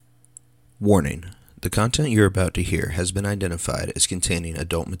Warning: the content you're about to hear has been identified as containing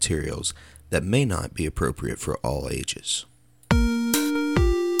adult materials that may not be appropriate for all ages.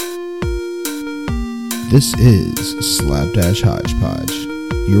 This is Slapdash Hodgepodge,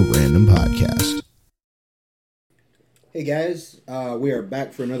 your random podcast. Hey guys, we are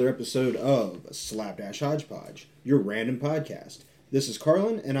back for another episode of Slapdash Hodgepodge, your random podcast. This is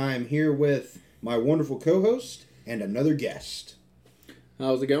Carlin, and I am here with my wonderful co-host and another guest.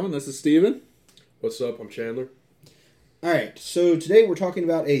 How's it going? This is Steven. What's up? I'm Chandler. Alright, so today we're talking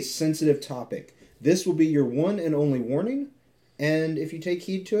about a sensitive topic. This will be your one and only warning, and if you take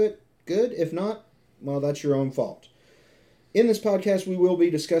heed to it, good. If not, well, that's your own fault. In this podcast, we will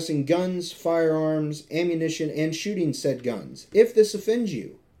be discussing guns, firearms, ammunition, and shooting said guns. If this offends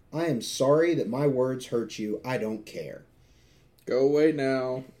you, I am sorry that my words hurt you. I don't care. Go away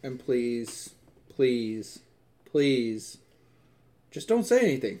now, and please, just don't say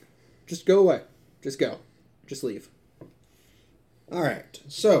anything. Just go away. Just go. Just leave. Alright,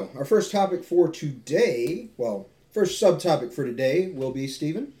 so our first topic for today, first subtopic for today will be,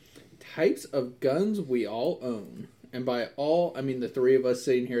 Steven? Types of guns we all own. And by all, I mean the three of us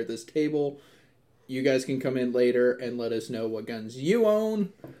sitting here at this table. You guys can come in later and let us know what guns you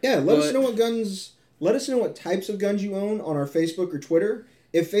own. Yeah, let us know what types of guns you own on our Facebook or Twitter.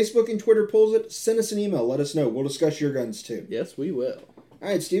 If Facebook and Twitter pulls it, send us an email. Let us know. We'll discuss your guns too. Yes, we will. All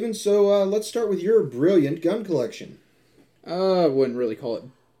right, Steven, so let's start with your brilliant gun collection. I wouldn't really call it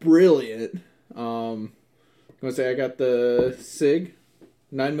brilliant. I'm going to say I got the SIG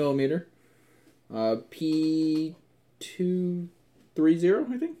 9mm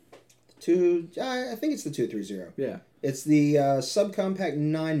P230, I think. I think it's the 230. Yeah. It's the subcompact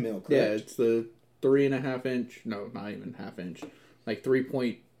 9mm, correct? Yeah, it's the 3.5 inch. No, not even half inch. Like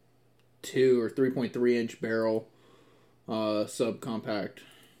 3.2 or 3.3 inch barrel subcompact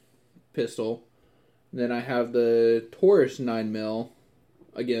pistol. Then I have the Taurus 9mm,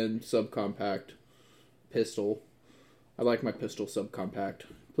 again subcompact pistol. I like my pistol subcompact.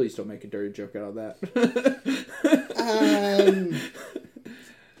 Please don't make a dirty joke out of that.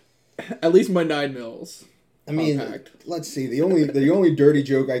 At least my 9mm. I mean, compact. Let's see. The only dirty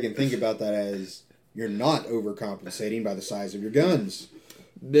joke I can think about that is you're not overcompensating by the size of your guns.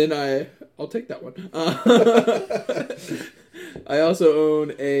 Then I'll take that one. I also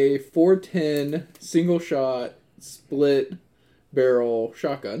own a 410 single shot split barrel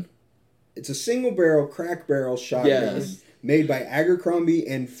shotgun. It's a single barrel crack barrel shotgun. Yes. Made by Abercrombie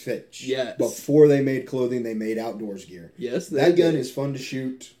and Fitch. Yes. Before they made clothing, they made outdoors gear. Yes. That gun is fun to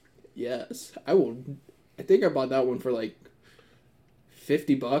shoot. Yes. I think I bought that one for like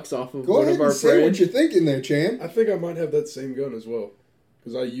 $50 off of Go one ahead of our and say friends. what you're thinking there, Chan. I think I might have that same gun as well.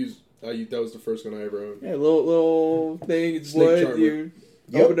 Because that was the first gun I ever owned. Yeah, little thing. It's Snake wood. charmer. You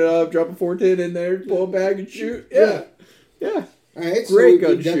open it up, drop a 410 in there, pull it back and shoot. Yeah. All right, Great so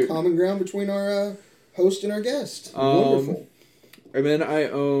gun we've got shoot. common ground between our host and our guest. Wonderful. And then I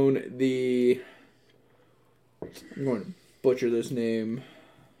own I'm going to butcher this name,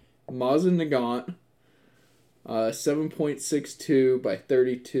 Mosin Nagant, 7.62 by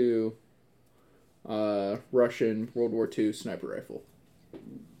 32 Russian World War II sniper rifle.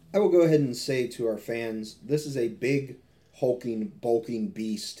 I will go ahead and say to our fans, this is a big, hulking, bulking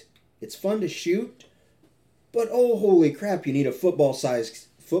beast. It's fun to shoot, but oh, holy crap, you need a football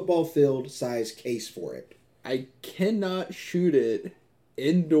field size case for it. I cannot shoot it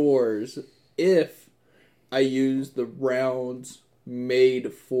indoors if I use the rounds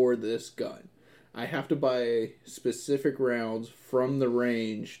made for this gun. I have to buy specific rounds from the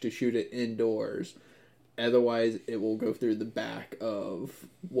range to shoot it indoors. Otherwise, it will go through the back of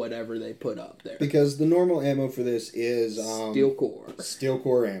whatever they put up there. Because the normal ammo for this is steel core. Steel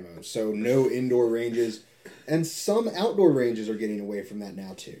core ammo, so no indoor ranges. And some outdoor ranges are getting away from that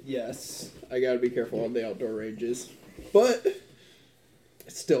now, too. Yes, I gotta be careful on the outdoor ranges. But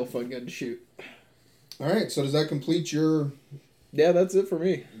it's still a fun gun to shoot. All right, so does that complete your... Yeah, that's it for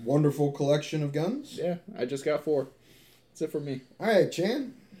me. Wonderful collection of guns? Yeah, I just got 4. That's it for me. All right,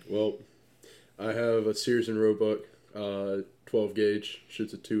 Chan? Well, I have a Sears and Roebuck 12 gauge,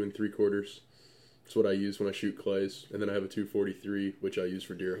 shoots at 2 3/4. That's what I use when I shoot clays. And then I have a 243, which I use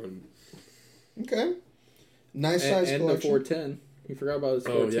for deer hunting. Okay. Nice size collection. And the 410. You forgot about his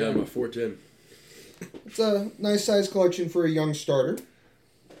 410. Oh, yeah, my 410. It's a nice size collection for a young starter.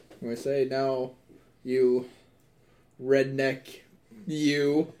 I'm going to say, now, you redneck,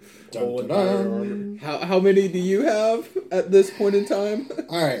 you. Dun, dun, dun. How many do you have at this point in time?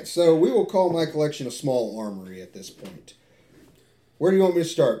 All right, so we will call my collection a small armory at this point. Where do you want me to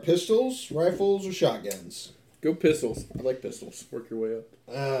start? Pistols, rifles, or shotguns? Go pistols. I like pistols. Work your way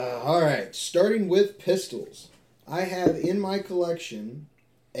up. All right, starting with pistols. I have in my collection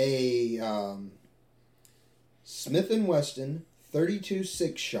a Smith & Wesson 32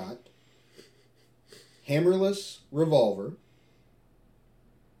 6-shot hammerless revolver.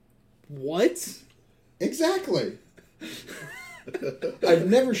 What? Exactly. I've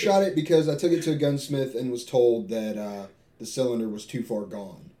never shot it because I took it to a gunsmith and was told that the cylinder was too far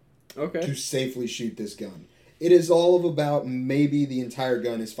gone Okay. to safely shoot this gun. It is all of about maybe the entire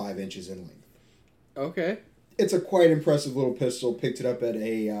gun is 5 inches in length. Okay. It's a quite impressive little pistol. Picked it up at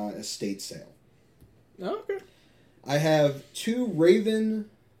a estate sale. Okay. I have 2 Raven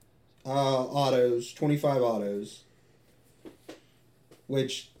autos, 25 autos,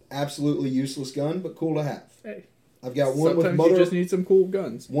 which absolutely useless gun, but cool to have. Hey. I've got one Sometimes with mother. you just need some cool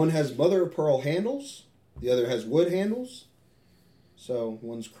guns. One has mother of pearl handles. The other has wood handles. So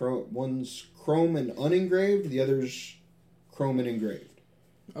one's chrome and unengraved. The other's chrome and engraved.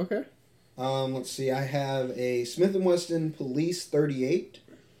 Okay. Let's see. I have a Smith & Wesson Police 38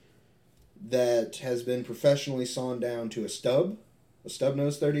 that has been professionally sawn down to a stub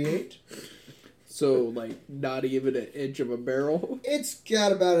nose 38. So, like, not even an inch of a barrel. It's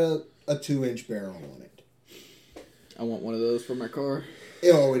got about a 2-inch barrel on it. I want one of those for my car.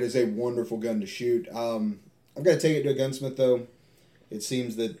 Oh, it is a wonderful gun to shoot. I've got to take it to a gunsmith, though. It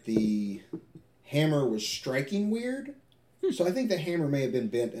seems that the hammer was striking weird. So I think the hammer may have been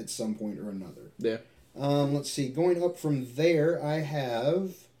bent at some point or another. Yeah. Let's see. Going up from there, I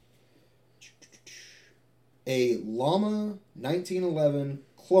have a Llama 1911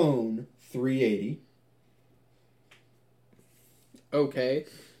 Clone 380. Okay.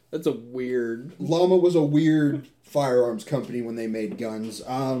 That's a weird... Llama was a weird firearms company when they made guns.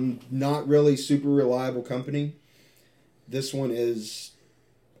 Not really super reliable company. This one is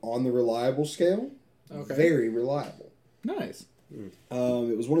on the reliable scale. Okay. Very reliable. Nice.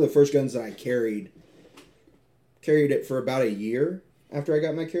 It was one of the first guns that I carried. Carried it for about a year after I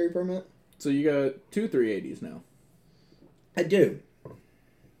got my carry permit. So you got 2 380s now. I do.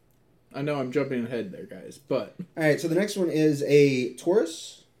 I know I'm jumping ahead there, guys, but... Alright, so the next one is a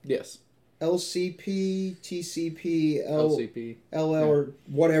Taurus. Yes. LCP, TCP, LCP. LL, or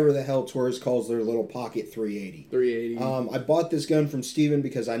whatever the hell Taurus calls their little pocket 380. 380. I bought this gun from Steven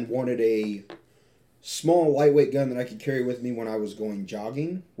because I wanted a small, lightweight gun that I could carry with me when I was going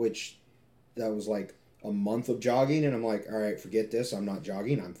jogging, which that was like a month of jogging, and I'm like, all right, forget this. I'm not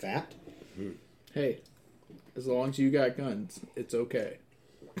jogging. I'm fat. Hey, as long as you got guns, it's okay.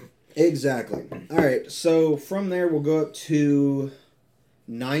 Exactly. All right, so from there we'll go up to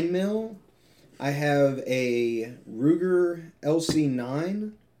 9mm. I have a Ruger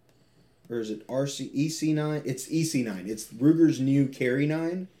LC9, or is it EC9? It's EC9. It's Ruger's new Carry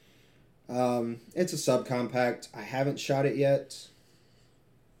 9. It's a subcompact. I haven't shot it yet.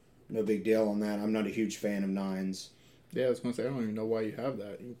 No big deal on that. I'm not a huge fan of 9s. Yeah, I was going to say, I don't even know why you have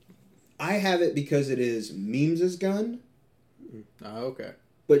that. I have it because it is Memes' gun, Okay.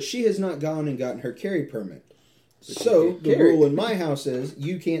 but she has not gone and gotten her carry permit. So, the carry. rule in my house is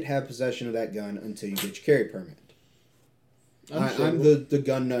you can't have possession of that gun until you get your carry permit. I'm the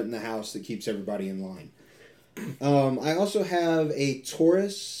gun nut in the house that keeps everybody in line. I also have a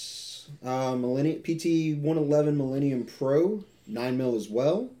Taurus PT-111 Millennium Pro 9mm as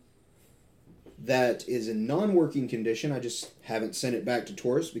well. That is in non-working condition. I just haven't sent it back to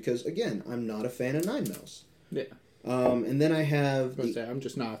Taurus because, again, I'm not a fan of 9mm. Yeah. And then I have... I was going to say, I'm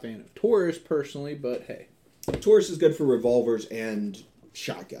just not a fan of Taurus personally, but hey. Taurus is good for revolvers and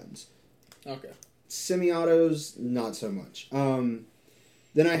shotguns. Okay. Semi-autos, not so much.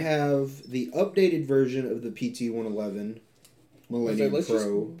 Then I have the updated version of the PT-111 Millennium Let's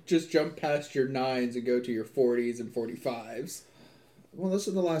Pro. just jump past your 9s and go to your 40s and 45s. Well, this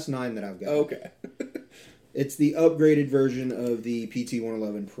is the last 9 that I've got. Okay. It's the upgraded version of the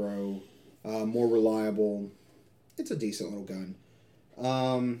PT-111 Pro. More reliable. It's a decent little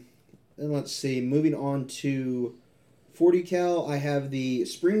gun. And let's see, moving on to 40 cal, I have the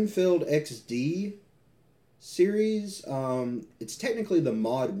Springfield XD series. It's technically the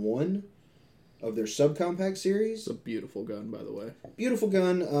Mod 1 of their subcompact series. It's a beautiful gun, by the way. Beautiful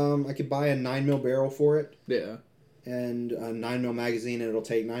gun. I could buy a 9mm barrel for it. Yeah. And a 9mm magazine, and it'll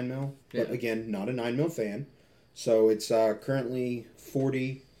take 9mm. But Yeah. again, not a 9mm fan. So it's currently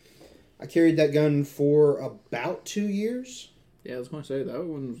 40. I carried that gun for about 2 years. Yeah, I was going to say, that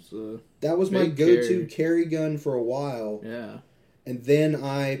one's... That was my Big go-to carry gun for a while. yeah. And then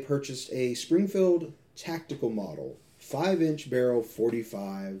I purchased a Springfield tactical model. 5-inch barrel,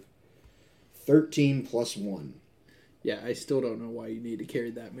 45, 13 plus 1. Yeah, I still don't know why you need to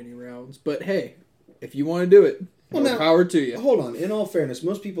carry that many rounds. But hey, If you want to do it, Well, more now- power to you. Hold on. In all fairness,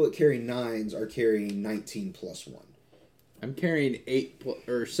 most people that carry 9s are carrying 19 plus 1. I'm carrying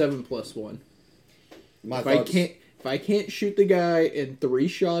 7 plus 1. My If thoughts, I can't shoot the guy in 3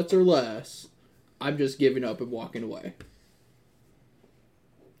 shots or less, I'm just giving up and walking away.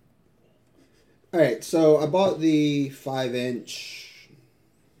 All right, so I bought the 5-inch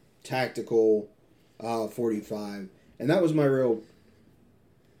tactical 45, and that was my real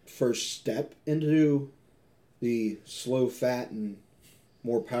first step into the slow, fat, and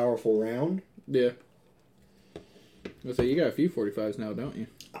more powerful round. Yeah. So you got a few 45s now, don't you?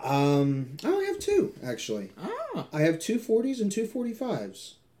 I only have 2, actually. Ah. I have 2 40s and 2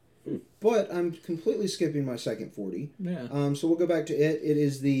 45s. But I'm completely skipping my second 40. Yeah. So we'll go back to it. It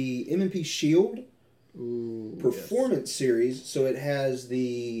is the M&P Shield Ooh. Performance Series. So it has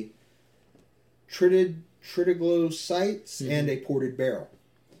the Tritiglow sights and a ported barrel.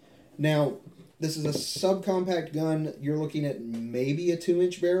 Now, this is a subcompact gun. You're looking at maybe a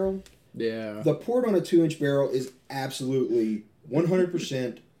 2-inch barrel. Yeah. The port on a 2-inch barrel is absolutely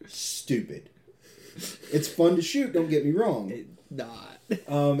 100% stupid. It's fun to shoot, don't get me wrong. It's not.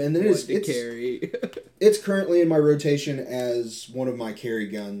 And then What to it's carry. it's currently in my rotation as one of my carry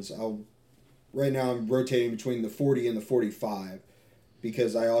guns. Right now I'm rotating between the 40 and the 45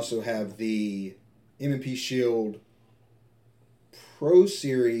 because I also have the M&P Shield Pro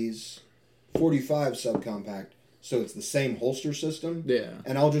Series 45 subcompact, so it's the same holster system. Yeah.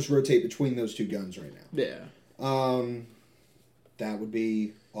 And I'll just rotate between those 2 guns right now. Yeah. That would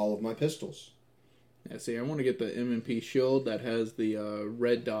be all of my pistols. Yeah, see, I want to get the M&P Shield that has the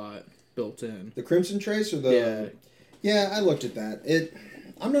red dot built in. The Crimson Trace or the... Yeah, I looked at that.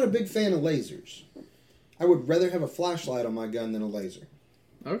 I'm not a big fan of lasers. I would rather have a flashlight on my gun than a laser.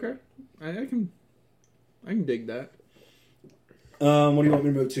 Okay. I can dig that. What do you want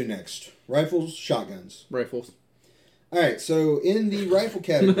me to move to next? Rifles, shotguns. Rifles. All right, so in the rifle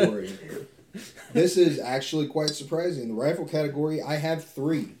category, this is actually quite surprising. The rifle category, I have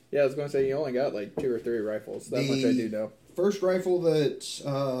 3. Yeah, I was going to say, you only got like 2 or 3 rifles. That much I do know. First rifle that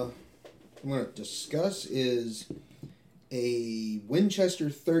I'm going to discuss is a Winchester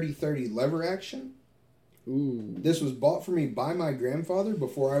 3030 lever action. Ooh. This was bought for me by my grandfather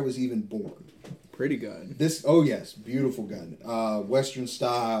before I was even born. Pretty good. Oh yes, beautiful gun. Western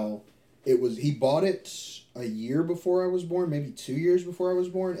style. He bought it a year before I was born, maybe 2 years before I was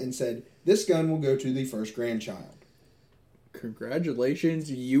born, and said, this gun will go to the first grandchild.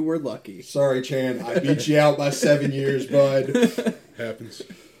 Congratulations, you were lucky. Sorry, Chan, I beat you out by 7 years, bud. Happens.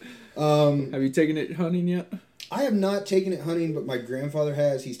 Have you taken it hunting yet? I have not taken it hunting, but my grandfather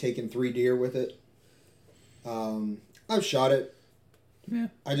has. He's taken 3 deer with it. I've shot it. Yeah.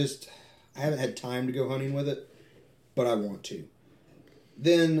 I haven't had time to go hunting with it, but I want to.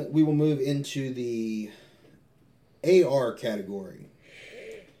 Then we will move into the AR category.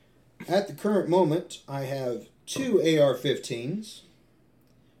 At the current moment, I have 2 AR-15s.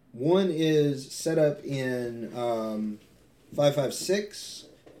 One is set up in 5.56,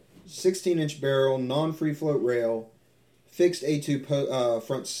 16-inch barrel, non-free float rail, fixed A2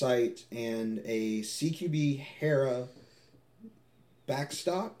 front sight, and a CQB Hera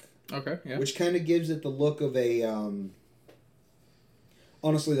backstock, Okay, yeah. which kind of gives it the look of a...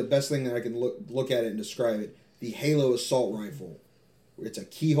 honestly, the best thing that I can look at it and describe it, the Halo assault rifle. It's a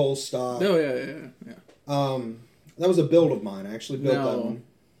keyhole stock. Oh, yeah. That was a build of mine. I actually built that Now, one.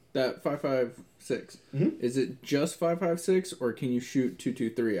 that 5.56, is it just 5.56, or can you shoot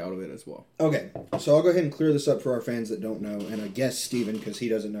 2.23 out of it as well? Okay, so I'll go ahead and clear this up for our fans that don't know, and I guess Steven, because he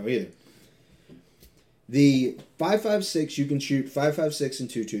doesn't know either. The 5.56, you can shoot 5.56 and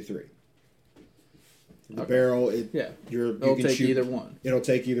 2.23. The barrel, you It'll can take shoot either one. It'll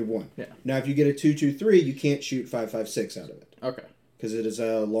take either one. Yeah. Now, if you get a 2.23, you can't shoot 5.56 out of it Okay. because it is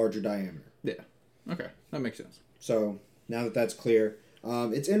a larger diameter. Yeah. Okay. That makes sense. So now that that's clear,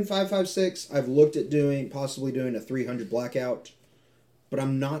 it's in 5.56. I've looked at possibly doing a 300 blackout, but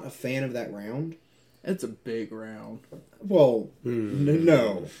I'm not a fan of that round. It's a big round. Well,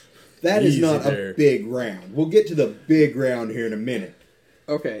 no. That is Easy not there. a big round. We'll get to the big round here in a minute.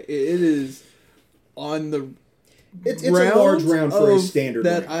 Okay, it is on the It's a large round for a of standard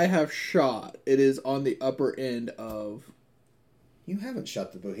that round. I have shot. It is on the upper end of. You haven't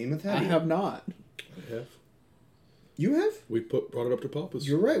shot the Behemoth, have I you? have not. I have. You have? We brought it up to Papa's.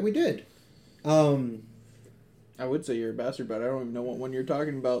 You're right, we did. I would say you're a bastard, but I don't even know what one you're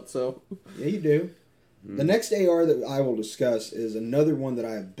talking about. So Yeah, you do. The next AR that I will discuss is another one that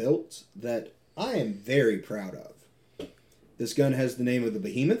I have built that I am very proud of. This gun has the name of the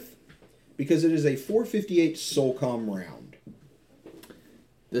Behemoth because it is a 458 Solcom round.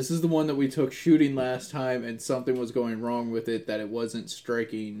 This is the one that we took shooting last time, and something was going wrong with it, that it wasn't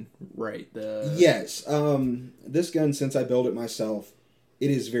striking right. Yes. This gun, since I built it myself, it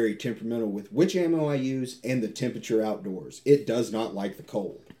is very temperamental with which ammo I use and the temperature outdoors. It does not like the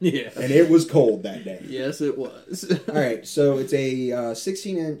cold. Yeah. And it was cold that day. Yes, it was. All right, so it's a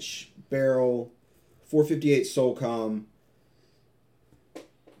 16-inch barrel, 458 Solcom,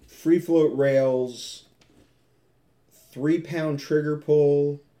 free float rails, 3-pound trigger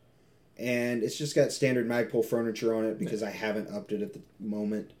pull, and it's just got standard Magpul furniture on it because I haven't upped it at the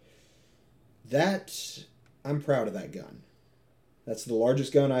moment. I'm proud of that gun. That's the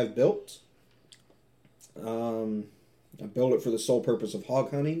largest gun I've built. I built it for the sole purpose of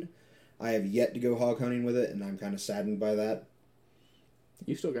hog hunting. I have yet to go hog hunting with it, and I'm kind of saddened by that.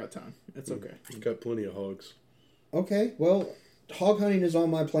 You still got time. It's okay. You got plenty of hogs. Okay, well, hog hunting is on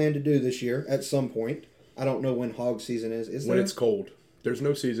my plan to do this year at some point. I don't know when hog season is. Is When there? it's cold. There's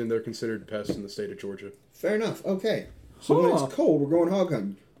no season. They're considered pests in the state of Georgia. Fair enough. Okay. So when Huh. it's cold, we're going hog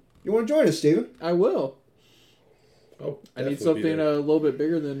hunting. You want to join us, Steven? I will. Oh, I need something a little bit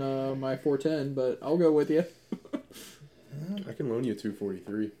bigger than my 410, but I'll go with you. I can loan you a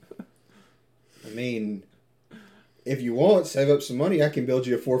 243. I mean, if you want, save up some money. I can build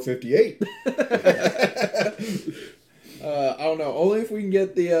you a 458. I don't know. Only if we can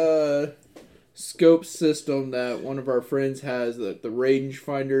get the scope system that one of our friends has, the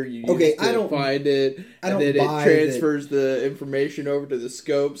rangefinder you use to find it, and then it transfers the information over to the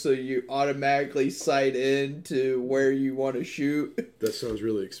scope, so you automatically sight in to where you want to shoot. That sounds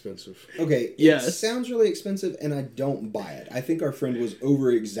really expensive. Okay, Yes. It sounds really expensive, and I don't buy it. I think our friend was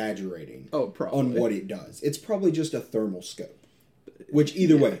over-exagerating Probably. on what it does. It's probably just a thermal scope, which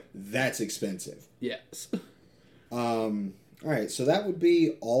either way, that's expensive. Yes. All right, so that would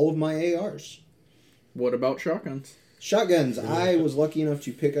be all of my ARs. What about shotguns? Shotguns. I was lucky enough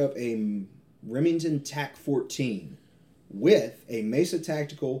to pick up a Remington TAC 14 with a Mesa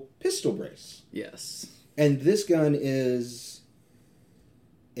Tactical pistol brace. Yes. And this gun is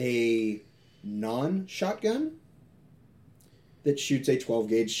a non-shotgun that shoots a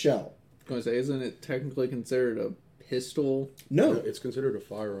 12-gauge shell. I was going to say, isn't it technically considered a pistol? No. It's considered a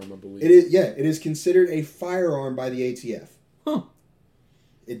firearm, I believe. It is. Yeah, it is considered a firearm by the ATF. Huh.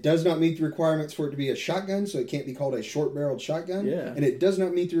 It does not meet the requirements for it to be a shotgun, so it can't be called a short-barreled shotgun. Yeah. And it does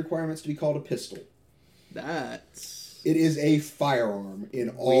not meet the requirements to be called a pistol. That's... It is a firearm in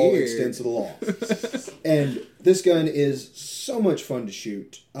all Weird. extents of the law. And this gun is so much fun to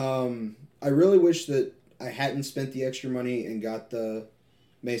shoot. I really wish that I hadn't spent the extra money and got the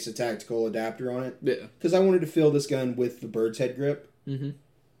Mesa Tactical adapter on it. Yeah. Because I wanted to fill this gun with the bird's head grip. Mm-hmm.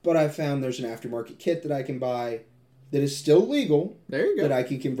 But I found there's an aftermarket kit that I can buy that is still legal, There you go. but I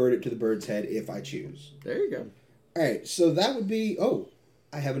can convert it to the bird's head if I choose. There you go. All right, so that would be... Oh,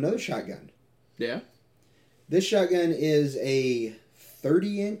 I have another shotgun. Yeah. This shotgun is a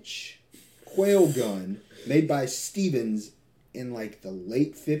 30-inch quail gun made by Stevens in like the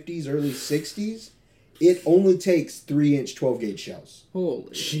late 50s, early 60s. It only takes 3-inch 12-gauge shells.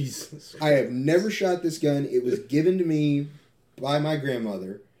 Holy. Jesus. I have never shot this gun. It was given to me by my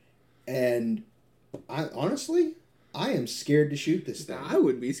grandmother. And I am scared to shoot this thing. I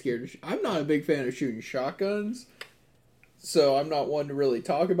would be scared to shoot. I'm not a big fan of shooting shotguns, so I'm not one to really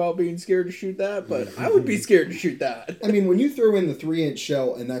talk about being scared to shoot that, but I would be scared to shoot that. I mean, when you throw in the 3-inch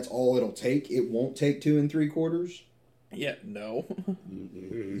shell and that's all it'll take, it won't take 2 3/4. Yeah, no.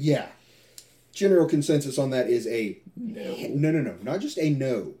 Yeah. General consensus on that is a No. no. Not just a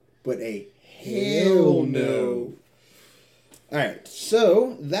no, but a hell no. All right,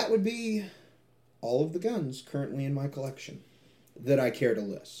 so that would be all of the guns currently in my collection that I care to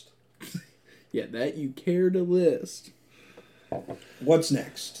list. Yeah, that you care to list. What's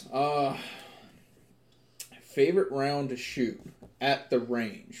next? Favorite round to shoot at the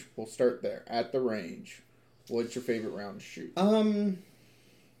range. We'll start there. At the range. What's your favorite round to shoot?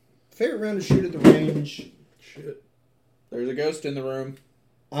 Favorite round to shoot at the range. Shit. There's a ghost in the room.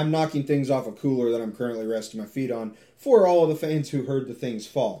 I'm knocking things off a cooler that I'm currently resting my feet on for all of the fans who heard the things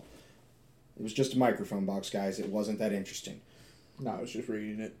fall. It was just a microphone box, guys. It wasn't that interesting. No, I was just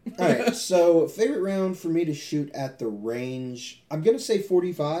reading it. All right, so favorite round for me to shoot at the range, I'm going to say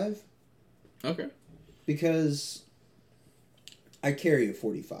 45 Okay. because I carry a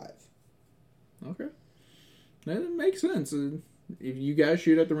 45. Okay. That makes sense. If you guys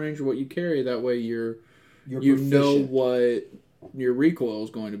shoot at the range of what you carry, that way you proficient. know what your recoil is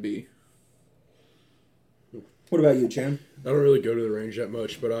going to be. What about you, Chan? I don't really go to the range that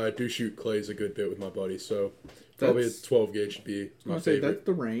much, but I do shoot clays a good bit with my buddies, so probably a 12 gauge would be my I'll say favorite. that's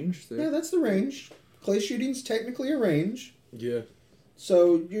the range. So. Yeah, that's the range. Clay shooting's technically a range. Yeah.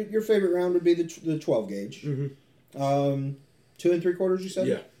 So your favorite round would be the 12 gauge. Mm-hmm. 2 3/4, you said?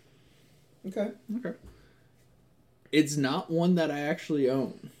 Yeah. Okay. Okay. It's not one that I actually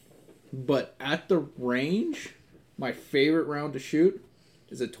own, but at the range, my favorite round to shoot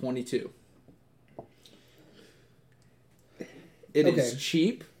is a 22. It is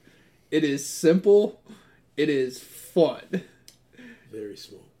cheap. It is simple. It is fun. Very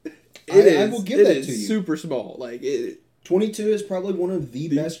small. I will give that to you. It is super small. Like it. 22 is probably one of the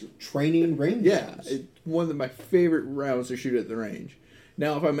best training range rounds. It's one of my favorite rounds to shoot at the range.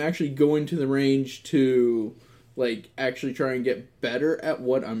 Now, if I'm actually going to the range to, like, actually try and get better at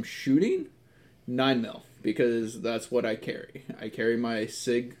what I'm shooting, 9mm, because that's what I carry. I carry my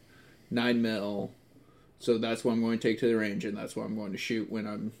SIG 9mm, so that's what I'm going to take to the range, and that's what I'm going to shoot when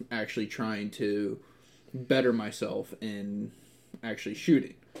I'm actually trying to better myself in actually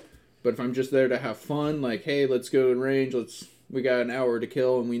shooting. But if I'm just there to have fun, like, hey, let's go to the range, we got an hour to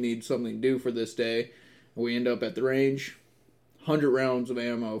kill and we need something to do for this day, and we end up at the range, 100 rounds of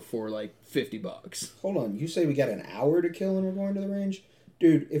ammo for like $50. Hold on, you say we got an hour to kill and we're going to the range?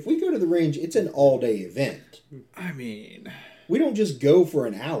 Dude, if we go to the range, it's an all-day event. I mean, We don't just go for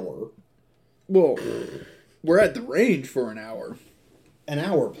an hour. well, we're at the range for an hour. An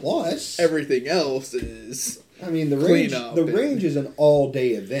hour plus. Everything else is... I mean, the clean range. up The and- range is an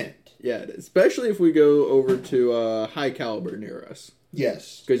all-day event. Yeah, it is. Especially if we go over to high caliber near us.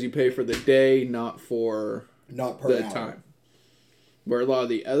 Yes, Because you pay for the day, not for not per the hour. time. Where a lot of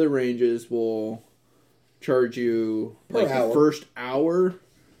the other ranges will charge you, Per like, hour. the first hour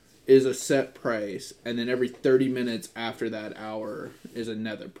is a set price, and then every 30 minutes after that hour is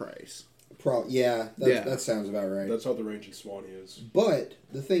another price. Yeah, Yeah. that sounds about right. That's how the range in Swanee is. But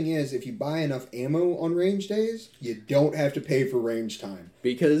the thing is, if you buy enough ammo on range days, you don't have to pay for range time.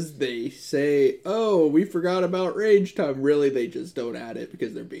 Because they say, oh, we forgot about range time. Really, they just don't add it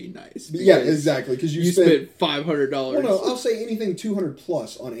because they're being nice. Yeah, Because exactly. Because You spent $500. Well, no, I'll say anything 200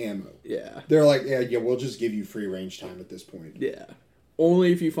 plus on ammo. Yeah. They're like, yeah, we'll just give you free range time at this point. Yeah.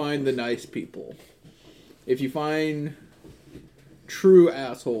 Only if you find the nice people. If you find true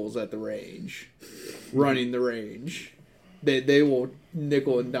assholes at the range, running the range, they will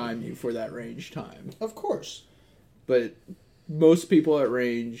nickel and dime you for that range time. Of course. But most people at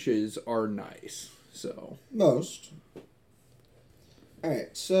ranges are nice. So, Most.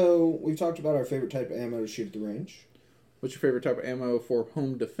 Alright, so we've talked about our favorite type of ammo to shoot at the range. what's your favorite type of ammo for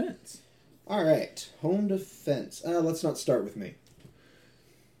home defense? Alright, home defense. Let's not start with me.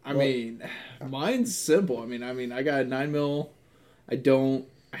 I mean, mine's simple. I mean, I got a 9mm.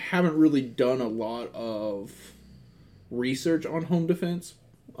 I haven't really done a lot of research on home defense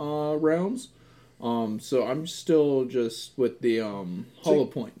rounds. So I'm still just with the hollow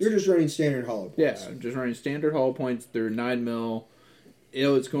points. You're just running standard hollow points. Yeah, I'm just running standard hollow points. They're 9mm. You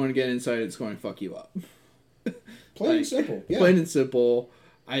know, it's going to get inside. It's going to fuck you up. Plain and simple. Yeah. Plain and simple.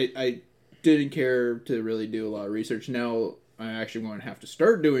 I didn't care to really do a lot of research. Now I'm actually going to have to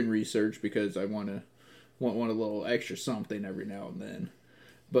start doing research because I want a little extra something every now and then.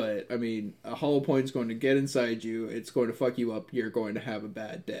 But I mean, a hollow point's going to get inside you. It's going to fuck you up. You're going to have a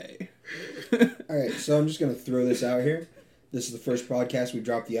bad day. Alright, so I'm just going to throw this out here. This is the first podcast we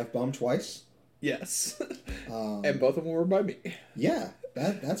dropped the F-bomb twice. Yes, Um, and both of them were by me. Yeah,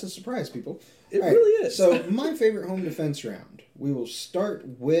 that's a surprise, people. It All right, really is. So, my favorite home defense round. We will start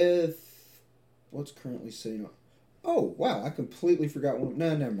with what's currently sitting on. Oh, wow, I completely forgot one.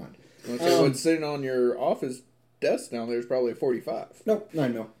 No, never mind. Okay, what's sitting on your office desk down there is probably a 45. Nope,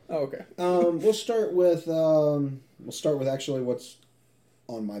 9mm. Oh, okay. We'll start with actually what's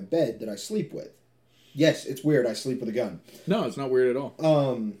on my bed that I sleep with. Yes, it's weird. I sleep with a gun. No, it's not weird at all.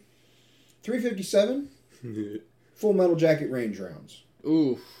 357 Full Metal Jacket range rounds.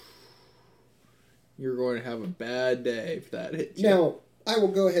 Oof. You're going to have a bad day if that hits you. Now, I will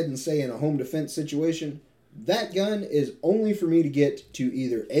go ahead and say in a home defense situation, that gun is only for me to get to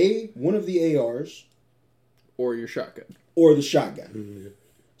either one of the ARs, Or your shotgun. or the shotgun.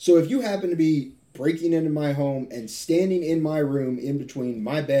 So if you happen to be breaking into my home and standing in my room in between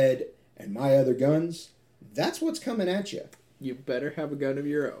my bed and my other guns, that's what's coming at you. You better have a gun of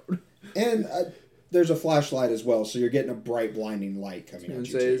your own. And there's a flashlight as well, so you're getting a bright, blinding light coming And at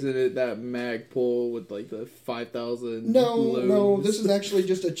you. say, too. isn't it that mag pull with like the 5,000 No, looms? this is actually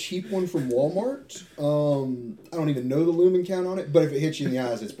just a cheap one from Walmart. I don't even know the lumen count on it, but if it hits you in the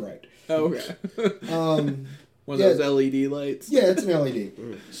eyes, it's bright. Oh, okay. One of yeah. those LED lights. Yeah, it's an LED.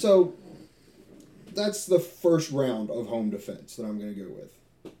 So that's the first round of home defense that I'm going to go with.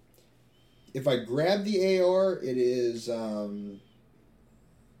 If I grab the AR, it is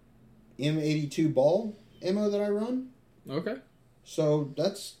M82 ball ammo that I run. Okay. So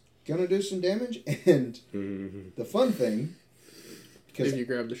that's gonna do some damage. And the fun thing, because If you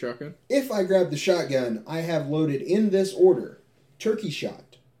grab the shotgun. if I grab the shotgun, I have loaded in this order: turkey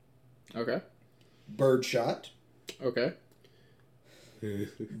shot, Okay. bird shot, Okay.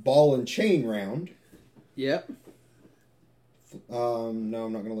 ball and chain round. Yep. No, I'm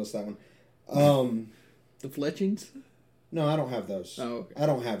not gonna list that one. The fletchings. No, I don't have those. Oh, okay. I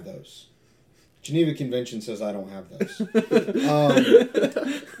don't have those. Geneva Convention says I don't have those.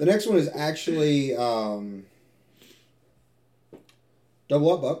 The next one is actually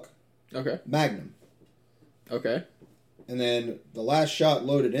double up buck, Okay. magnum. Okay. And then the last shot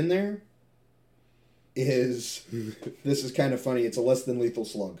loaded in there is, this is kind of funny, it's a less than lethal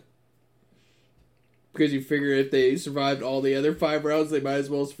slug. Because you figure if they survived all the other 5 rounds, they might as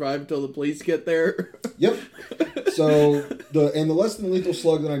well survive until the police get there. Yep. So the less than lethal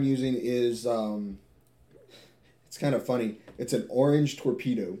slug that I'm using is it's kind of funny. It's an orange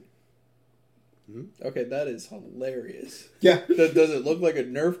torpedo. Okay, that is hilarious. Yeah. Does it look like a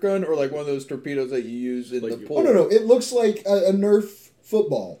Nerf gun or like one of those torpedoes that you use in Like the you- pool? Oh no, it looks like a Nerf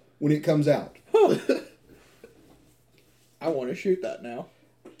football when it comes out. Huh. I want to shoot that now.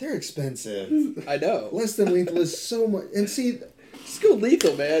 They're expensive. I know. Less than lethal is so much. And see, It's still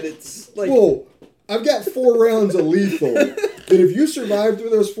lethal, man. It's like whoa, I've got 4 rounds of lethal. And if you survive through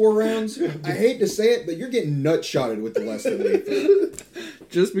those 4 rounds, I hate to say it, but you're getting nut shotted with the less than lethal.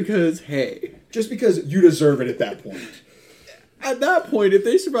 just because, hey. Just because you deserve it at that point. At that point, if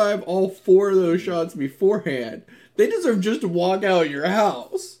they survive all 4 of those shots beforehand, they deserve just to walk out of your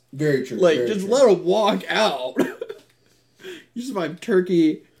house. Very true. Like, very just true. let them walk out. You survived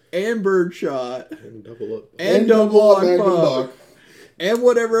turkey and bird shot And double up. and double up Magnum buck buck. and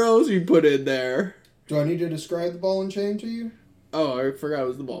whatever else you put in there. Do I need to describe the ball and chain to you? Oh, I forgot it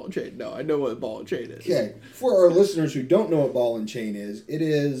was the ball and chain. No, I know what the ball and chain is. Okay. For our listeners who don't know what ball and chain is, it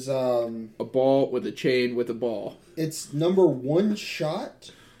is A ball with a chain with a ball. it's number 1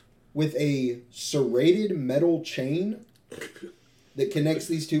 shot with a serrated metal chain that connects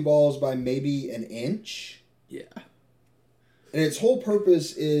these 2 balls by maybe an inch. Yeah. And its whole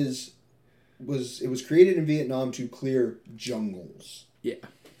purpose was created in Vietnam to clear jungles. Yeah.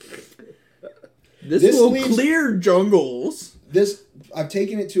 This This will leaves- clear jungles. This I've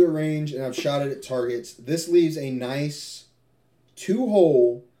taken it to a range and I've shot it at targets. This leaves a nice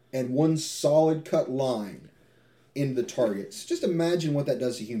 2-hole and 1 solid cut line in the targets. Just imagine what that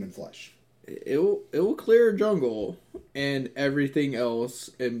does to human flesh. It will clear a jungle and everything else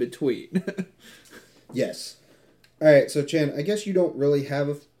in between. Yes. All right, so Chan, I guess you don't really have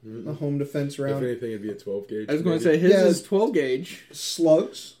a home defense If round. anything, it'd be a 12 gauge. I was going to maybe. say his Yeah. is 12 gauge.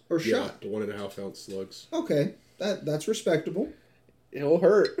 Slugs or Yeah, shot? the 1.5 ounce slugs. Okay, that's respectable. It'll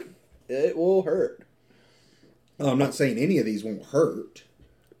hurt. It will hurt. I'm not saying any of these won't hurt.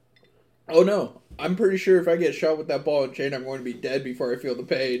 Oh no, I'm pretty sure if I get shot with that ball and chain, I'm going to be dead before I feel the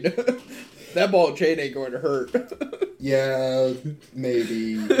pain. That ball and chain ain't going to hurt. Yeah,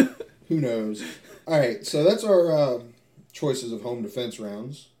 maybe. Who knows? All right, so that's our choices of home defense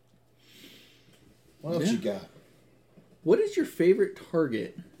rounds. What else Yeah. you got? What is your favorite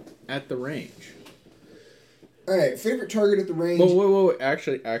target at the range? All right, favorite target at the range? Whoa.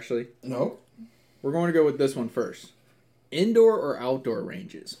 Actually, No. we're going to go with this one first. Indoor or outdoor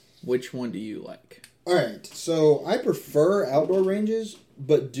ranges? Which one do you like? All right, so I prefer outdoor ranges,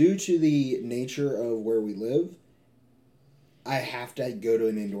 but due to the nature of where we live, I have to go to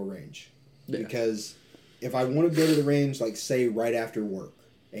an indoor range. Yeah. Because if I want to go to the range, like say right after work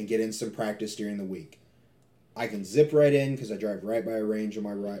and get in some practice during the week, I can zip right in because I drive right by a range on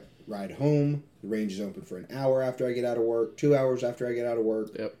my ride home. The range is open for an hour after I get out of work, 2 hours after I get out of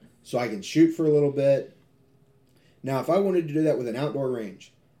work. Yep. So I can shoot for a little bit. Now, if I wanted to do that with an outdoor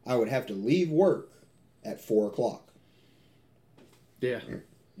range, I would have to leave work at 4 o'clock. Yeah.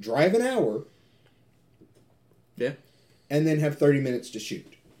 Drive an hour, Yeah. and then have 30 minutes to shoot.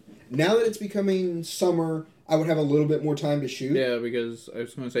 Now that it's becoming summer, I would have a little bit more time to shoot. Yeah, because I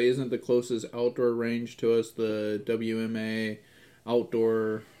was going to say, isn't the closest outdoor range to us the WMA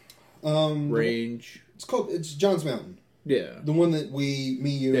outdoor range? It's Johns Mountain. Yeah. The one that me,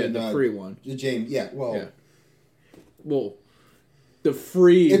 you, Yeah, and the free one. James. Yeah, well, Yeah. Well, the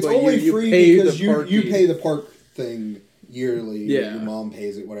free. it's but only you free pay because the you parking. pay the park thing yearly. Yeah. Your mom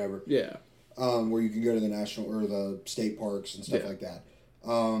pays it, whatever. Yeah. Where you can go to the national or the state parks and stuff Yeah. like that.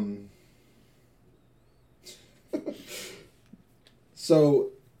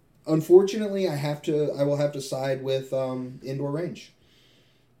 So, unfortunately, I will have to side with indoor range.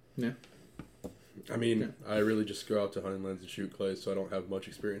 Yeah. I mean, I really just go out to hunting lands and shoot clays, so I don't have much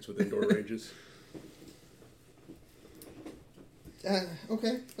experience with indoor ranges.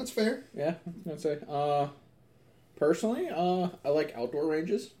 Okay, that's fair. Yeah, I'd say. Personally, I like outdoor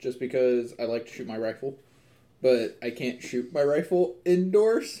ranges just because I like to shoot my rifle, but I can't shoot my rifle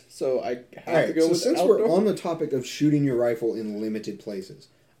indoors, so I have to go with since outdoor. we're on the topic of shooting your rifle in limited places,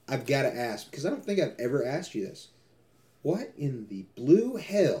 I've got to ask, because I don't think I've ever asked you this. What in the blue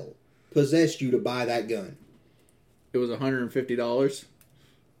hell possessed you to buy that gun? It was $150.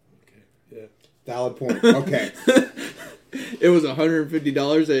 Yeah. Valid point. Okay. It was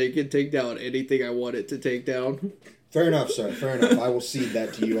 $150 and it can take down anything I want it to take down. Fair enough, sir. Fair enough. I will cede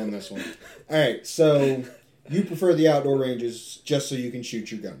that to you on this one. All right, so you prefer the outdoor ranges just so you can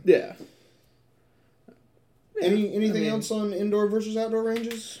shoot your gun. Yeah. Anything else on indoor versus outdoor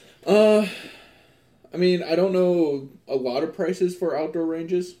ranges? I mean, I don't know a lot of prices for outdoor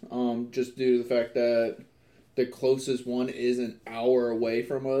ranges, just due to the fact that the closest one is an hour away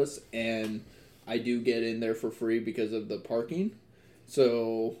from us, and I do get in there for free because of the parking.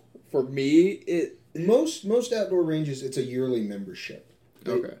 So, for me, Most outdoor ranges, it's a yearly membership.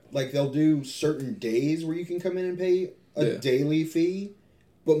 Okay. Like, they'll do certain days where you can come in and pay a Yeah. daily fee,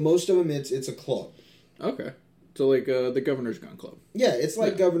 but most of them, it's a club. Okay. So, like, the Governor's Gun Club. Yeah, it's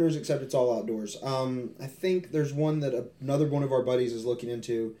like Yeah. Governor's, except it's all outdoors. I think there's one that another one of our buddies is looking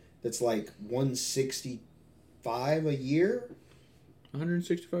into that's like $165 a year.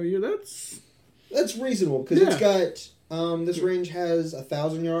 165 a year, that's... That's reasonable because it's got this range has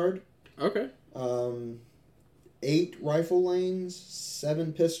 1,000 yard, Okay. 8 rifle lanes,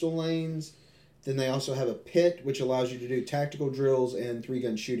 7 pistol lanes. Then they also have a pit which allows you to do tactical drills and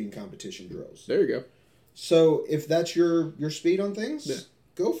 3-gun shooting competition drills. There you go. So if that's your speed on things, Yeah.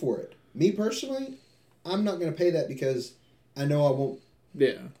 go for it. Me personally, I'm not going to pay that because I know I won't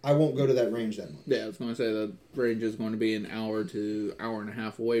go to that range that much. Yeah, I was going to say the range is going to be an hour to hour and a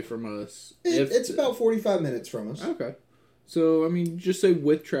half away from us. It's about 45 minutes from us. Okay. So, I mean, just say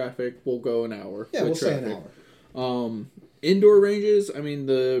with traffic, we'll go an hour. Yeah, with we'll say an traffic. hour. Indoor ranges, I mean,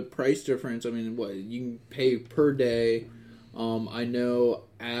 the price difference, I mean, what, you can pay per day. I know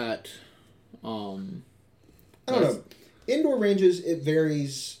at, I don't know. Indoor ranges, it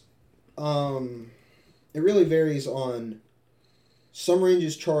varies. It really varies on. Some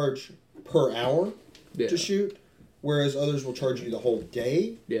ranges charge per hour yeah, to shoot, whereas others will charge you the whole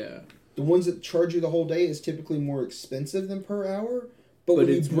day. yeah. The ones that charge you the whole day is typically more expensive than per hour. But when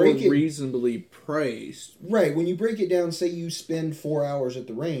it's you break more it, reasonably priced. right, when you break it down, say you spend 4 hours at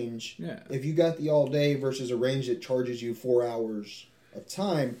the range, Yeah. if you got the all day versus a range that charges you 4 hours of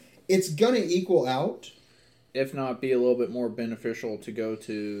time, it's gonna equal out. If not, be a little bit more beneficial to go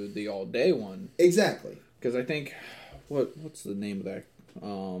to the all-day one. Exactly. Because I think, what's the name of that?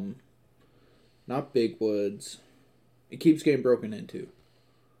 Not Big Woods. It keeps getting broken into.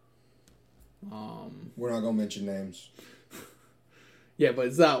 We're not gonna mention names. Yeah, but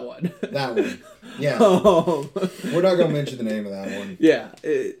it's that one. That one. Yeah. We're not going to mention the name of that one. Yeah.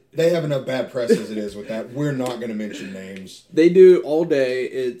 They have enough bad press as it is with that. We're not going to mention names. They do all day.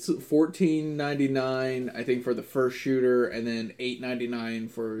 It's $14.99, I think, for the first shooter, and then $8.99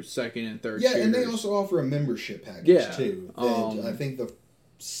 for second and third shooters. Yeah, and they also offer a membership package, Yeah, too. I think the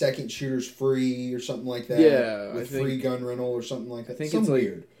second shooter's free or something like that. Yeah, With free gun rental or something like that. I think Some it's like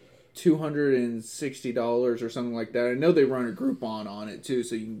weird. $260 or something like that. I know they run a Groupon on it, too,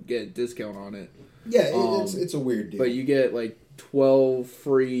 so you can get a discount on it. Yeah, it's a weird deal. But you get like 12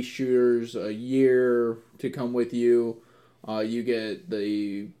 free shooters a year to come with you. You get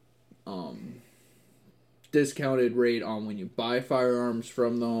the discounted rate on when you buy firearms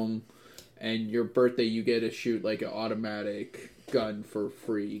from them. And your birthday, you get to shoot like an automatic gun for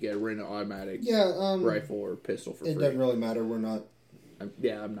free. You get a rented automatic rifle or pistol for free. It doesn't really matter. We're not.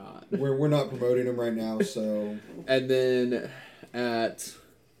 I'm not. We're not promoting them right now, so. And then at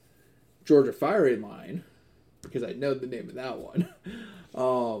Georgia Firing Line, because I know the name of that one,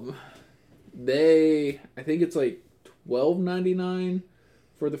 I think it's like $12.99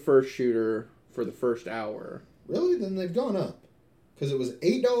 for the first shooter for the first hour. Really? Then they've gone up. Because it was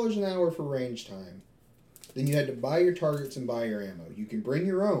 $8 an hour for range time. Then you had to buy your targets and buy your ammo. You can bring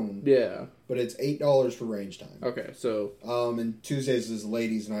your own. Yeah. But it's $8 for range time. Okay, so And Tuesdays is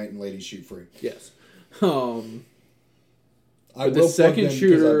ladies' night and ladies shoot free. yes. I But the will second plug them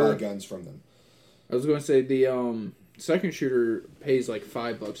shooter- because I buy guns from them. I was going to say the second shooter pays like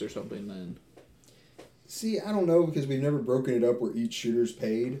 $5 or something then. See, I don't know because we've never broken it up where each shooter's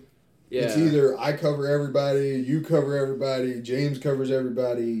paid. Yeah. It's either I cover everybody, you cover everybody, James covers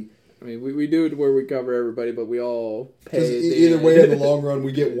everybody. I mean, we do it where we cover everybody, but we all pay. Because at the either end. way, in the long run,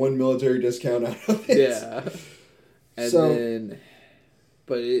 we get one military discount out of it. Yeah. And So- then,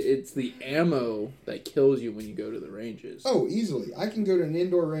 but it's the ammo that kills you when you go to the ranges. Oh, easily. I can go to an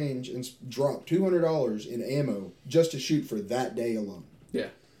indoor range and drop $200 in ammo just to shoot for that day alone. Yeah.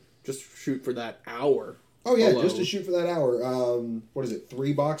 Just shoot for that hour. Oh, yeah, alone. just to shoot for that hour. What is it,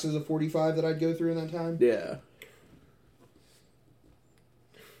 3 boxes of 45 that I'd go through in that time? Yeah.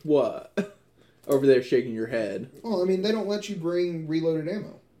 What? Over there shaking your head. Well, I mean, they don't let you bring reloaded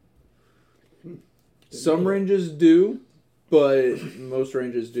ammo. Some ranges do, but most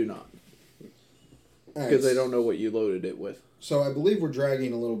ranges do not. Because they don't know what you loaded it with. So I believe we're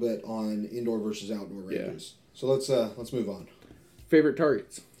dragging a little bit on indoor versus outdoor ranges. Yeah. So let's move on. Favorite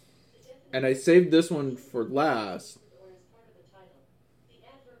targets. And I saved this one for last.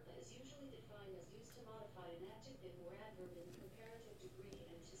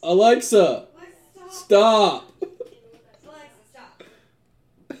 Alexa! Stop!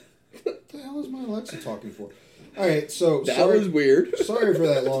 What the hell is my Alexa talking for? All right, so that was weird. Sorry for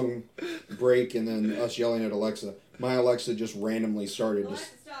that long break and then us yelling at Alexa. My Alexa just randomly started.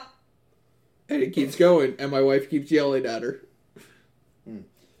 Alexa, stop. And it keeps going, and my wife keeps yelling at her.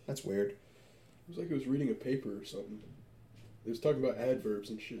 That's weird. It was like it was reading a paper or something. It was talking about adverbs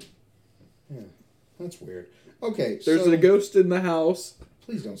and shit. Yeah, that's weird. Okay, there's a ghost in the house.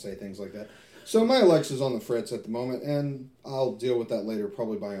 Please don't say things like that. So my Alexa's on the fritz at the moment, and I'll deal with that later,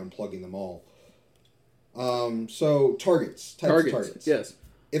 probably by unplugging them all. So targets. Types of targets. Yes.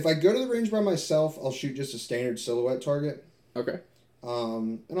 If I go to the range by myself, I'll shoot just a standard silhouette target. Okay.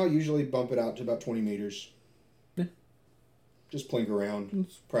 And I'll usually bump it out to about 20 meters. Yeah. Just plink around,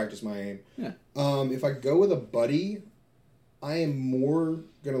 practice my aim. Yeah. If I go with a buddy, I am more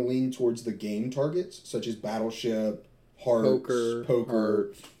going to lean towards the game targets, such as Battleship, Hearts, Poker.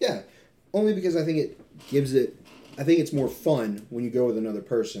 Hearts. Yeah. Only because I think it gives it... I think it's more fun when you go with another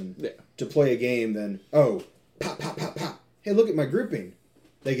person to play a game than, oh, pop, pop, pop, pop. Hey, look at my grouping.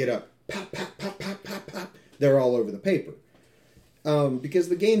 They get up, pop, pop, pop, pop, pop, pop. They're all over the paper. Because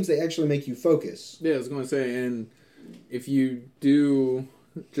the games, they actually make you focus. Yeah, I was going to say, and if you do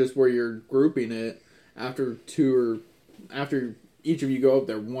just where you're grouping it, after each of you go up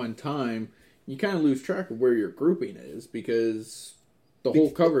there one time, you kind of lose track of where your grouping is because the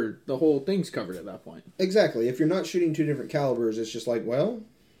whole thing's covered at that point. Exactly. If you're not shooting 2 different calibers, it's just like, well,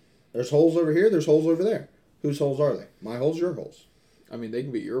 there's holes over here, there's holes over there. Whose holes are they? My holes, your holes. I mean, they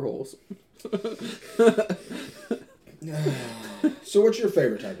can be your holes. So what's your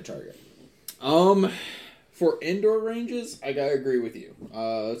favorite type of target? For indoor ranges, I gotta agree with you.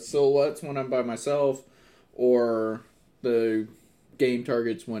 Silhouettes when I'm by myself, or the game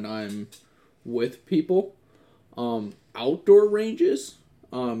targets when I'm with people. Outdoor ranges,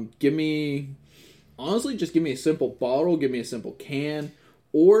 give me a simple bottle, give me a simple can,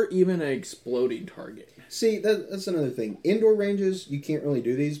 or even an exploding target. See, that's another thing. Indoor ranges, you can't really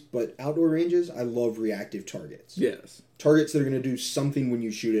do these, but outdoor ranges, I love reactive targets. Yes. Targets that are going to do something when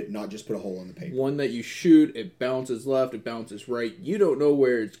you shoot it, not just put a hole in the paper. One that you shoot, it bounces left, it bounces right. You don't know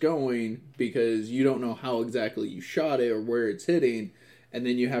where it's going because you don't know how exactly you shot it or where it's hitting, and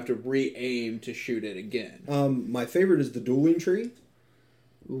then you have to re-aim to shoot it again. My favorite is the dueling tree.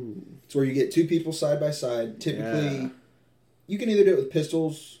 Ooh. It's where you get 2 people side by side. Typically, you can either do it with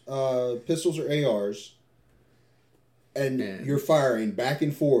pistols or ARs, and you're firing back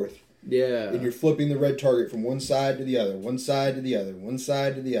and forth. Yeah. And you're flipping the red target from one side to the other, one side to the other, one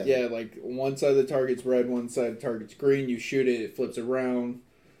side to the other. Yeah, like one side of the target's red, one side of the target's green. You shoot it, it flips around,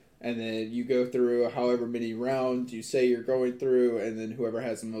 and then you go through however many rounds you say you're going through, and then whoever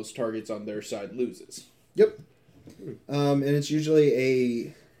has the most targets on their side loses. Yep. And it's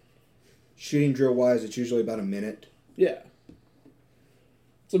usually shooting drill-wise, it's usually about a minute. Yeah.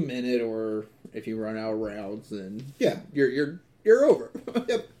 It's a minute, or if you run out of rounds, then you're over.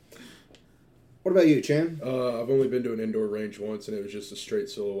 Yep. What about you, Chan? I've only been to an indoor range once, and it was just a straight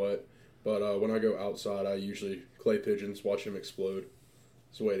silhouette. But when I go outside, I usually clay pigeons, watch them explode.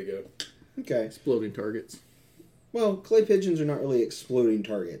 It's the way to go. Okay. Exploding targets. Well, clay pigeons are not really exploding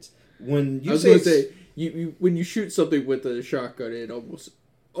targets. When you I was going to say, you when you shoot something with a shotgun, it almost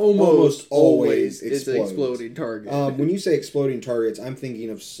always explodes. it's an exploding target. When you say exploding targets, I'm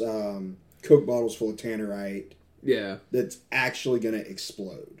thinking of Coke bottles full of tannerite. Yeah. That's actually going to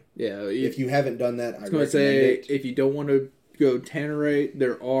explode. Yeah. If you haven't done that, I was going to say, if you don't want to go tannerite,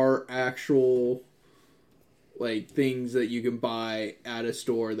 there are actual things that you can buy at a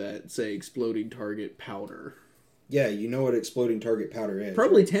store that say exploding target powder. Yeah, you know what exploding target powder is.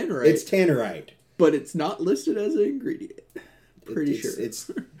 Probably right? tannerite. It's tannerite. But it's not listed as an ingredient. Pretty sure. It's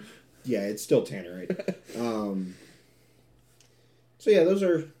still tannerite. So yeah, those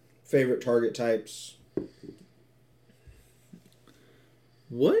are favorite target types.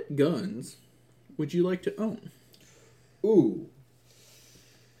 What guns would you like to own? Ooh.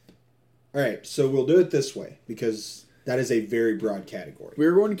 All right, so we'll do it this way because that is a very broad category.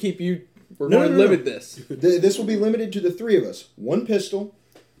 We're going to keep you. We're No, going to no, no, limit no. this. This will be limited to the three of us: one pistol,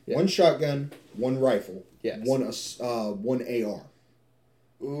 Yeah. one shotgun, one rifle, Yes. one AR.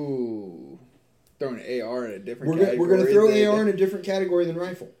 Ooh. Throwing an AR in a different We're category. going to throw than- AR in a different category than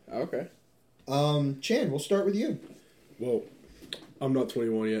rifle. Okay. Chan, we'll start with you. Well, I'm not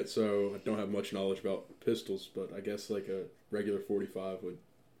 21 yet, so I don't have much knowledge about pistols, but I guess like a regular 45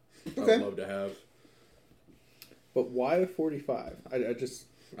 Okay. I'd love to have. But why a 45? I just.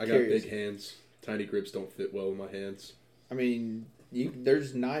 I got curious. big hands. Tiny grips don't fit well in my hands. I mean,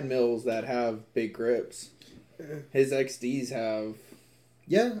 there's 9mm that have big grips. His XDs have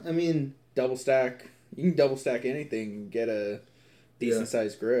Yeah, I mean, double stack. You can double stack anything and get a decent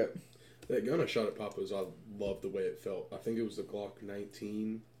sized grip. That gun I shot at Papa's, I loved the way it felt. I think it was the Glock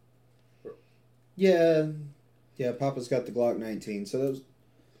 19. yeah, Papa's got the Glock 19, so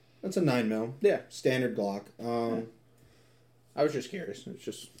that's a 9mm. Yeah. Standard Glock. I was just curious. It's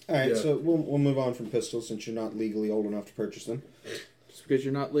just All right, Yeah. so we'll move on from pistols since you're not legally old enough to purchase them. just because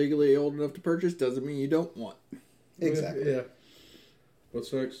you're not legally old enough to purchase doesn't mean you don't want. Exactly. Yeah.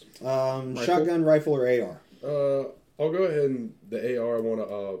 What's next? Shotgun, rifle, or AR? I'll go ahead and the AR. I want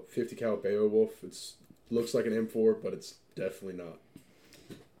a 50 cal Beowulf. It's looks like an M4, but it's definitely not.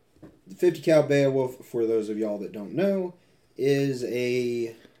 The 50 cal Beowulf, for those of y'all that don't know, is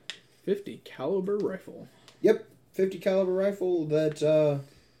a 50 caliber rifle. 50 caliber rifle that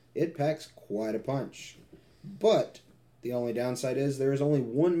it packs quite a punch. But the only downside is there is only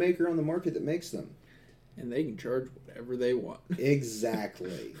one maker on the market that makes them. And they can charge whatever they want.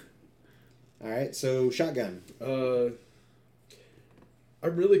 Exactly. All right, so shotgun.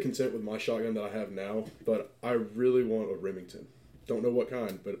 I'm really content with my shotgun that I have now, but I really want a Remington. Don't know what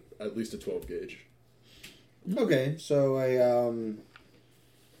kind, but at least a 12 gauge. Okay, so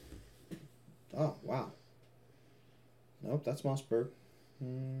oh, wow. Nope, that's Mossberg.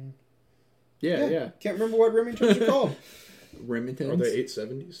 Yeah. Can't remember what Remingtons are called. Remingtons. Are they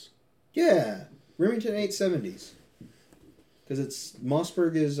 870s? Yeah, Remington 870s. Because it's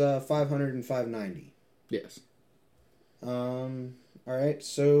Mossberg is 500 and 590. Yes. All right,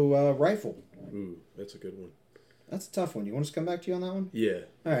 so rifle. Ooh, that's a good one. That's a tough one. You want us to come back to you on that one? Yeah.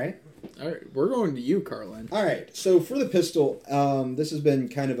 All right. All right, we're going to you, Carlin. All right. So for the pistol, this has been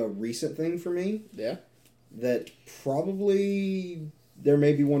kind of a recent thing for me. Yeah. That probably there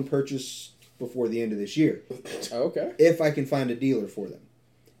may be one purchase before the end of this year, Okay. if I can find a dealer for them.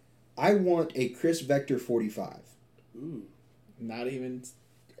 I want a Chris Vector 45. Ooh. Not even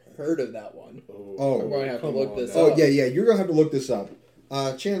heard of that one. Oh, We're going to have to come look on this now. Oh up. yeah, you're gonna have to look this up.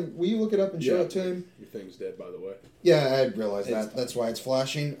 Chan, will you look it up and show Yeah. it to him? Your thing's dead, by the way. Yeah, I realize It's that. fine. That's why it's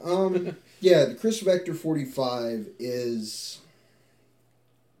flashing. Yeah, the Chris Vector 45 is.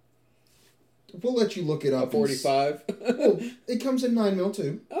 We'll let you look it A up. 45. Well, it comes in 9mm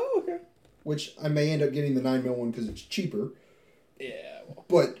too, Oh, okay. which I may end up getting the 9mm one because it's cheaper. Yeah. Well,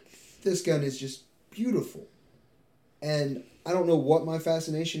 But this gun is just beautiful, and I don't know what my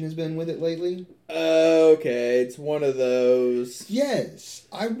fascination has been with it lately. okay, it's one of those. Yes,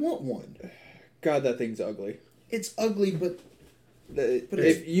 I want one. God, that thing's ugly. It's ugly, but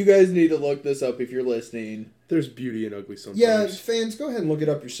If you guys need to look this up, if you're listening, There's beauty in ugly sometimes. yeah, fans, go ahead and look it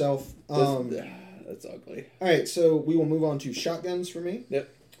up yourself. that's ugly. All right, so we will move on to shotguns for me. Yep.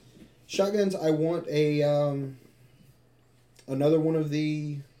 Shotguns, I want a another one of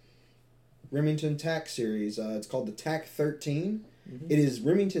the Remington TAC series. It's called the TAC 13. It is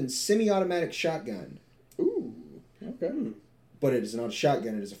Remington's semi-automatic shotgun, Ooh. Okay. but it is not a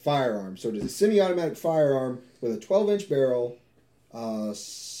shotgun. It is a firearm. So it is a semi-automatic firearm with a 12-inch barrel,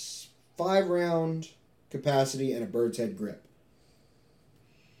 5-round capacity, and a bird's head grip.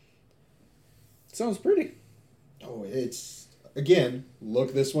 Sounds pretty. Oh, it's again.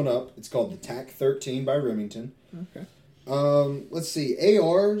 Look this one up. It's called the TAC 13 by Remington. Okay. Let's see.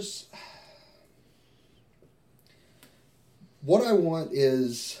 ARs. What I want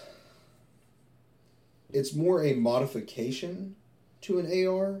is, it's more a modification to an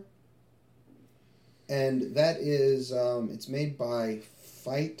AR, and that is, it's made by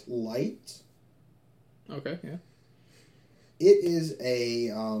Fight Light. Okay. Yeah. It is a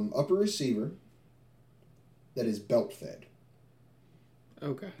upper receiver that is belt fed.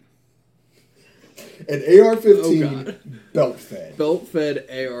 Oh god. An AR-15 Oh, God. belt fed. Belt fed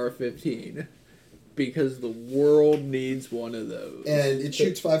AR-15, because the world needs one of those. And it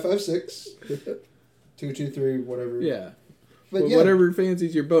shoots 5.56, 2.23, whatever. yeah. But Well, yeah, whatever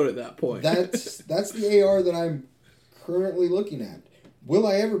fancies your boat at that point. that's the AR that I'm currently looking at. Will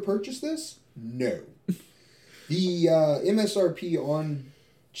I ever purchase this? No. The MSRP on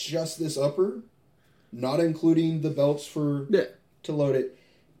just this upper, not including the belts to load it,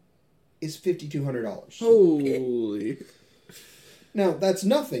 is $5,200. Holy. Now, that's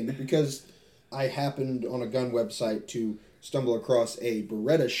nothing because I happened on a gun website to stumble across a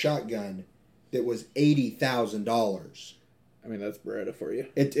Beretta shotgun that was $80,000. I mean, that's Beretta for you.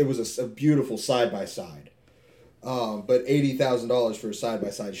 It was a beautiful side-by-side. But $80,000 for a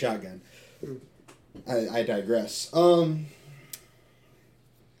side-by-side shotgun. I digress. They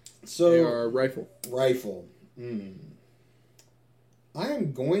are rifle. Rifle. I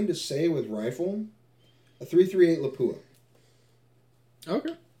am going to say with rifle, a 338 Lapua.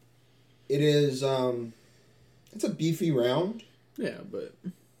 Okay. It is, it's a beefy round. Yeah, but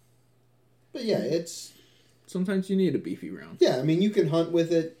yeah, it's... sometimes you need a beefy round. Yeah, I mean, you can hunt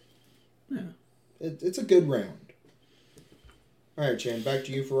with it. Yeah. It's a good round. All right, Chan, back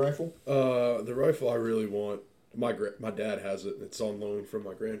to you for rifle. The rifle I really want, my dad has it. It's on loan from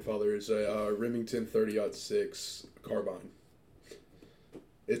my grandfather. Is a Remington 30-06 carbine.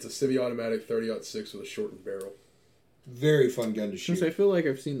 It's a semi-automatic 30-06 with a shortened barrel. Very fun gun to shoot. Since I feel like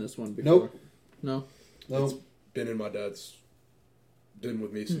I've seen this one before. Nope. No. It's been in my dad's, been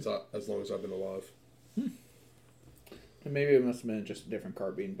with me since as long as I've been alive. Maybe it must have been just a different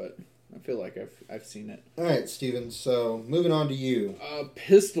carbine, but I feel like I've seen it. All right, Steven. So moving on to you.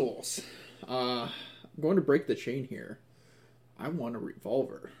 Pistols. I'm going to break the chain here. I want a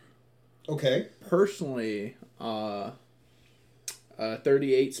revolver. Okay. Personally,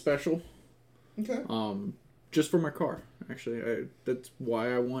 38 special. Okay. Just for my car. Actually, that's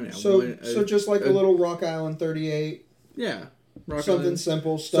why I want it. So just like a little Rock Island 38. Yeah. Something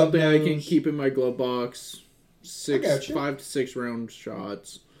simple. Something I can keep in my glove box. I got you. 5 to 6 round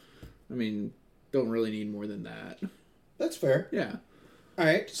shots. I mean, don't really need more than that. That's fair. Yeah. All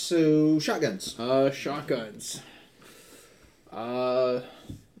right. So shotguns. Shotguns.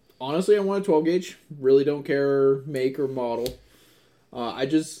 Honestly, I want a 12 gauge. Really don't care make or model. I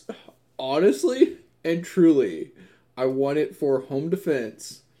just honestly and truly, I want it for home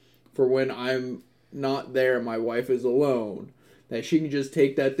defense. For when I'm not there, my wife is alone. That she can just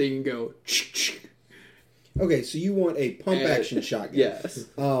take that thing and go. Okay, so you want a pump action shotgun. Yes.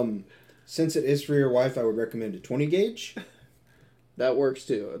 Since it is for your wife, I would recommend a 20 gauge. That works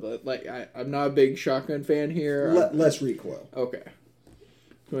too. Like I'm not a big shotgun fan here. Less recoil. Okay.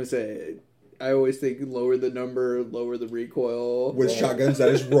 I'm going to say, I always think lower the number, lower the recoil. With shotguns, that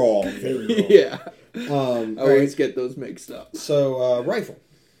is wrong. Very wrong. Yeah. I always get those mixed up. So, rifle.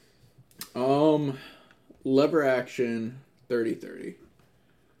 Lever action 30-30.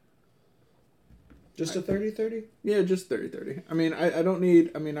 Just a 30-30? Yeah, just 30-30. I mean, I don't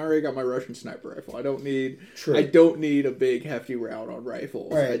need... I mean, I already got my Russian sniper rifle. I don't need... True. I don't need a big, hefty round on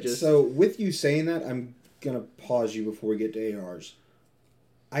rifles. All right, so with you saying that, I'm going to pause you before we get to ARs.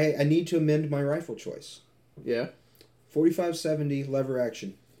 I need to amend my rifle choice. Yeah? 4570 lever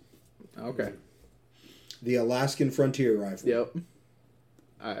action. Okay. The Alaskan Frontier rifle. Yep.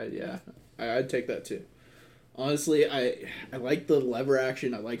 Yeah. I'd take that too. Honestly, I like the lever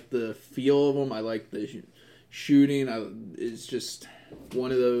action. I like the feel of them. I like the shooting. It's just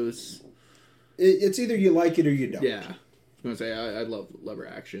one of those. It's either you like it or you don't. Yeah. I was going to say, I love lever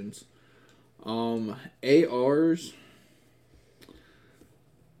actions. ARs.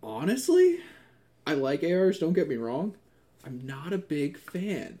 Honestly, I like ARs. Don't get me wrong. I'm not a big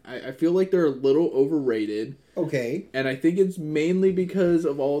fan. I feel like they're a little overrated. Okay. And I think it's mainly because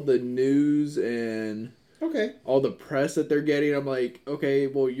of all the news and all the press that they're getting. I'm like, okay,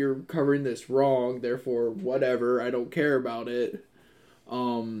 well, you're covering this wrong, therefore, whatever. I don't care about it.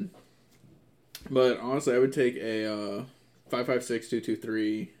 But honestly, I would take a 5.56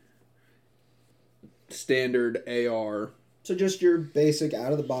 223 standard AR. So just your basic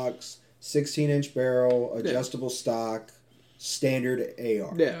out-of-the-box 16-inch barrel, adjustable stock, standard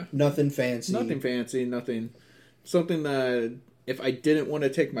AR. Yeah. Nothing fancy. Nothing fancy, nothing. Something that if I didn't want to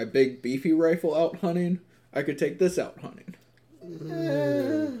take my big beefy rifle out hunting, I could take this out hunting.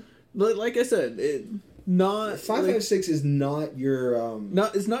 But like I said, not 5.56 is not your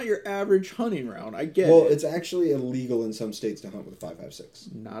it's not your average hunting round. I get well, it. it's actually illegal in some states to hunt with a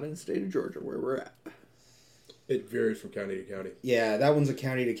 5.56. Not in the state of Georgia where we're at. It varies from county to county. Yeah, that one's a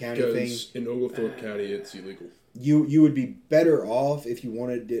county to county thing. Because in Oglethorpe County, it's illegal. You would be better off if you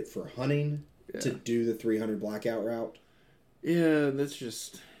wanted it for hunting to do the 300 blackout route. Yeah, that's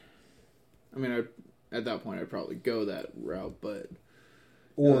just. I mean, at that point I'd probably go that route, but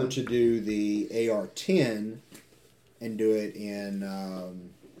or to do the AR-10 and do it in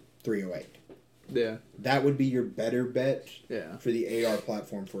 308. Yeah. That would be your better bet Yeah. for the AR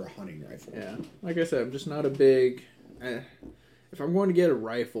platform for a hunting rifle. Yeah. Like I said, I'm just not a big... if I'm going to get a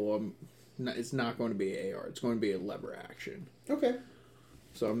rifle, it's not going to be AR. It's going to be a lever action. Okay.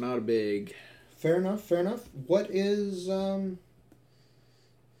 So I'm not a big... Fair enough. What is, where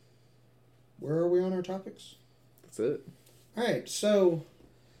are we on our topics? That's it. Alright, so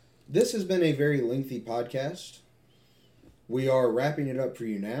this has been a very lengthy podcast. We are wrapping it up for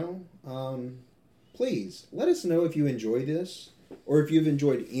you now. Please, let us know if you enjoyed this, or if you've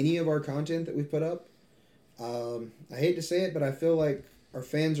enjoyed any of our content that we put up. I hate to say it, but I feel like our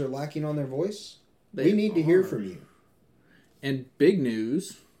fans are lacking on their voice. We need to hear from you. And big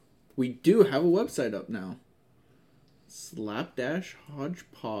news, we do have a website up now.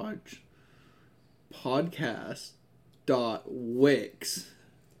 Slapdash-hodgepodge podcast.wix.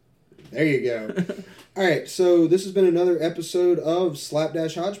 There you go. Alright, so this has been another episode of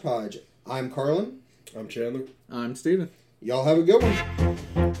Slapdash Hodgepodge. I'm Carlin. I'm Chandler. I'm Steven. Y'all have a good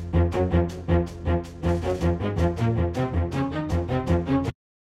one.